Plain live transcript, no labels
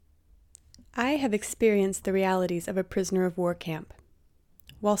I have experienced the realities of a prisoner of war camp.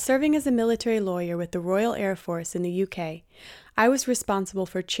 While serving as a military lawyer with the Royal Air Force in the UK, I was responsible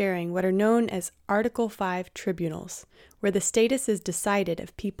for chairing what are known as Article 5 tribunals, where the status is decided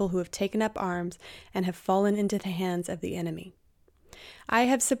of people who have taken up arms and have fallen into the hands of the enemy. I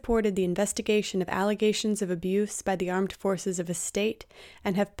have supported the investigation of allegations of abuse by the armed forces of a state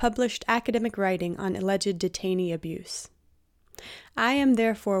and have published academic writing on alleged detainee abuse. I am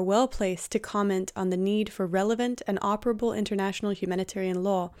therefore well placed to comment on the need for relevant and operable international humanitarian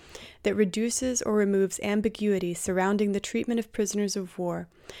law that reduces or removes ambiguity surrounding the treatment of prisoners of war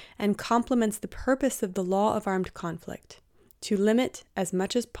and complements the purpose of the law of armed conflict, to limit, as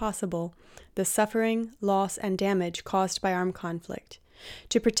much as possible, the suffering, loss, and damage caused by armed conflict,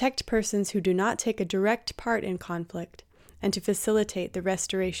 to protect persons who do not take a direct part in conflict, and to facilitate the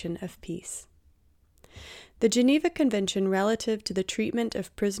restoration of peace. The Geneva Convention relative to the treatment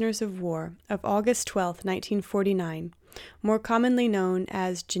of prisoners of war of August 12, 1949, more commonly known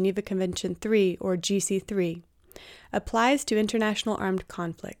as Geneva Convention 3 or GC3, applies to international armed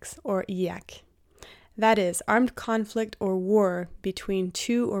conflicts, or IAC. That is, armed conflict or war between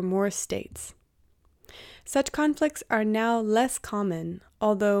two or more states. Such conflicts are now less common,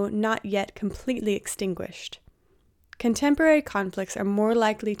 although not yet completely extinguished. Contemporary conflicts are more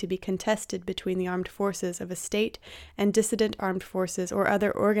likely to be contested between the armed forces of a state and dissident armed forces or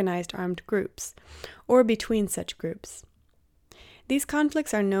other organized armed groups, or between such groups. These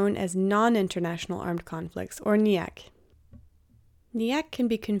conflicts are known as non-international armed conflicts, or NIAC. NIAC can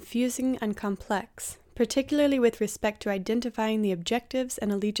be confusing and complex, particularly with respect to identifying the objectives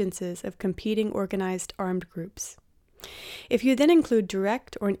and allegiances of competing organized armed groups. If you then include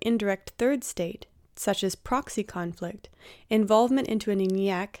direct or an indirect third state, such as proxy conflict, involvement into an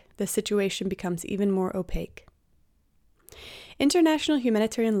NIAC, the situation becomes even more opaque. International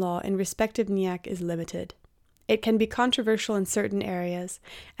humanitarian law in respect of NIAC is limited. It can be controversial in certain areas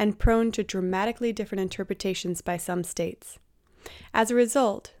and prone to dramatically different interpretations by some states. As a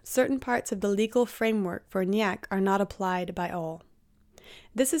result, certain parts of the legal framework for NIAC are not applied by all.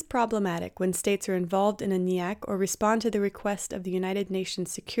 This is problematic when states are involved in a NIAC or respond to the request of the United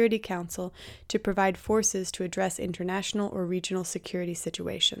Nations Security Council to provide forces to address international or regional security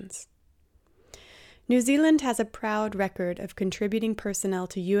situations. New Zealand has a proud record of contributing personnel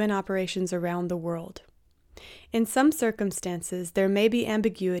to UN operations around the world. In some circumstances, there may be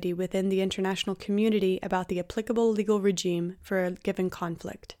ambiguity within the international community about the applicable legal regime for a given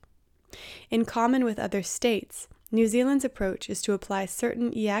conflict. In common with other states, New Zealand's approach is to apply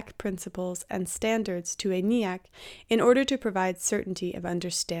certain IAC principles and standards to a NIAC in order to provide certainty of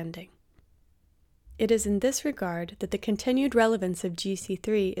understanding. It is in this regard that the continued relevance of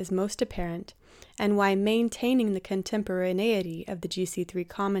GC3 is most apparent, and why maintaining the contemporaneity of the GC3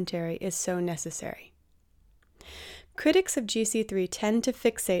 commentary is so necessary. Critics of GC3 tend to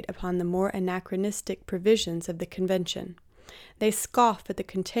fixate upon the more anachronistic provisions of the Convention. They scoff at the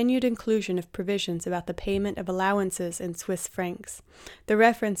continued inclusion of provisions about the payment of allowances in Swiss francs, the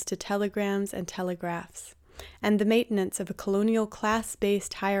reference to telegrams and telegraphs, and the maintenance of a colonial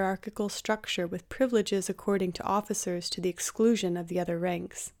class-based hierarchical structure with privileges according to officers to the exclusion of the other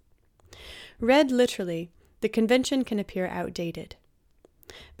ranks. Read literally, the Convention can appear outdated.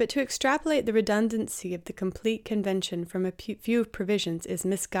 But to extrapolate the redundancy of the complete Convention from a few provisions is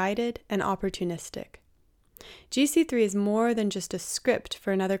misguided and opportunistic. GC3 is more than just a script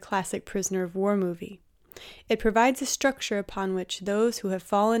for another classic prisoner of war movie. It provides a structure upon which those who have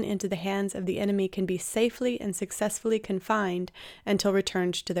fallen into the hands of the enemy can be safely and successfully confined until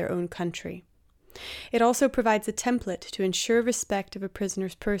returned to their own country. It also provides a template to ensure respect of a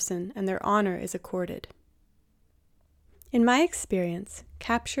prisoner's person and their honor is accorded. In my experience,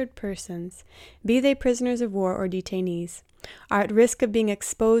 captured persons, be they prisoners of war or detainees, are at risk of being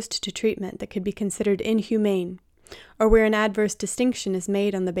exposed to treatment that could be considered inhumane, or where an adverse distinction is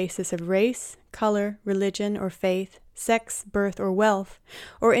made on the basis of race, color, religion or faith, sex, birth or wealth,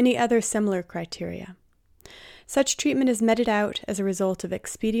 or any other similar criteria. Such treatment is meted out as a result of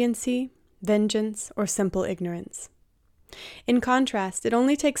expediency, vengeance, or simple ignorance. In contrast, it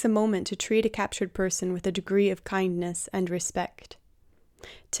only takes a moment to treat a captured person with a degree of kindness and respect.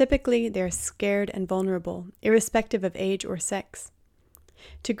 Typically, they are scared and vulnerable, irrespective of age or sex.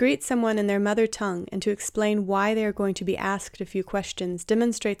 To greet someone in their mother tongue and to explain why they are going to be asked a few questions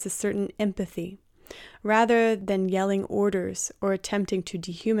demonstrates a certain empathy, rather than yelling orders or attempting to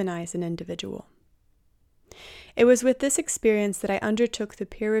dehumanize an individual. It was with this experience that I undertook the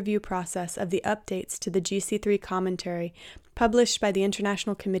peer review process of the updates to the GC3 commentary published by the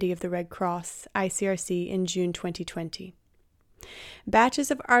International Committee of the Red Cross, ICRC, in June 2020.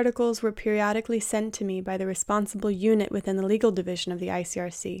 Batches of articles were periodically sent to me by the responsible unit within the legal division of the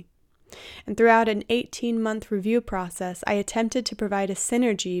ICRC. And throughout an 18-month review process, I attempted to provide a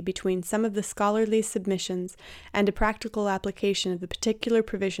synergy between some of the scholarly submissions and a practical application of the particular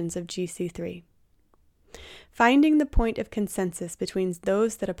provisions of GC3. Finding the point of consensus between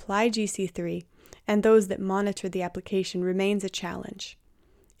those that apply GC3 and those that monitor the application remains a challenge.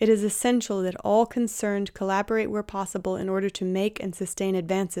 It is essential that all concerned collaborate where possible in order to make and sustain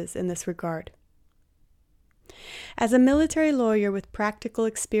advances in this regard. As a military lawyer with practical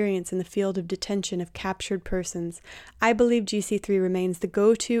experience in the field of detention of captured persons, I believe GC3 remains the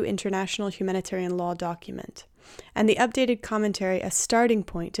go-to international humanitarian law document, and the updated commentary a starting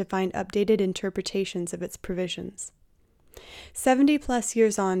point to find updated interpretations of its provisions. 70+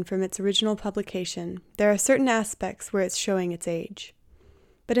 years on from its original publication, there are certain aspects where it's showing its age.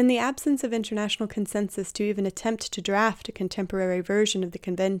 But in the absence of international consensus to even attempt to draft a contemporary version of the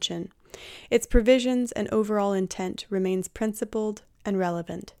Convention, its provisions and overall intent remains principled and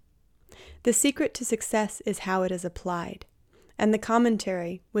relevant. The secret to success is how it is applied, and the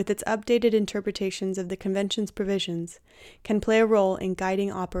commentary, with its updated interpretations of the Convention's provisions, can play a role in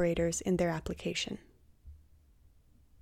guiding operators in their application.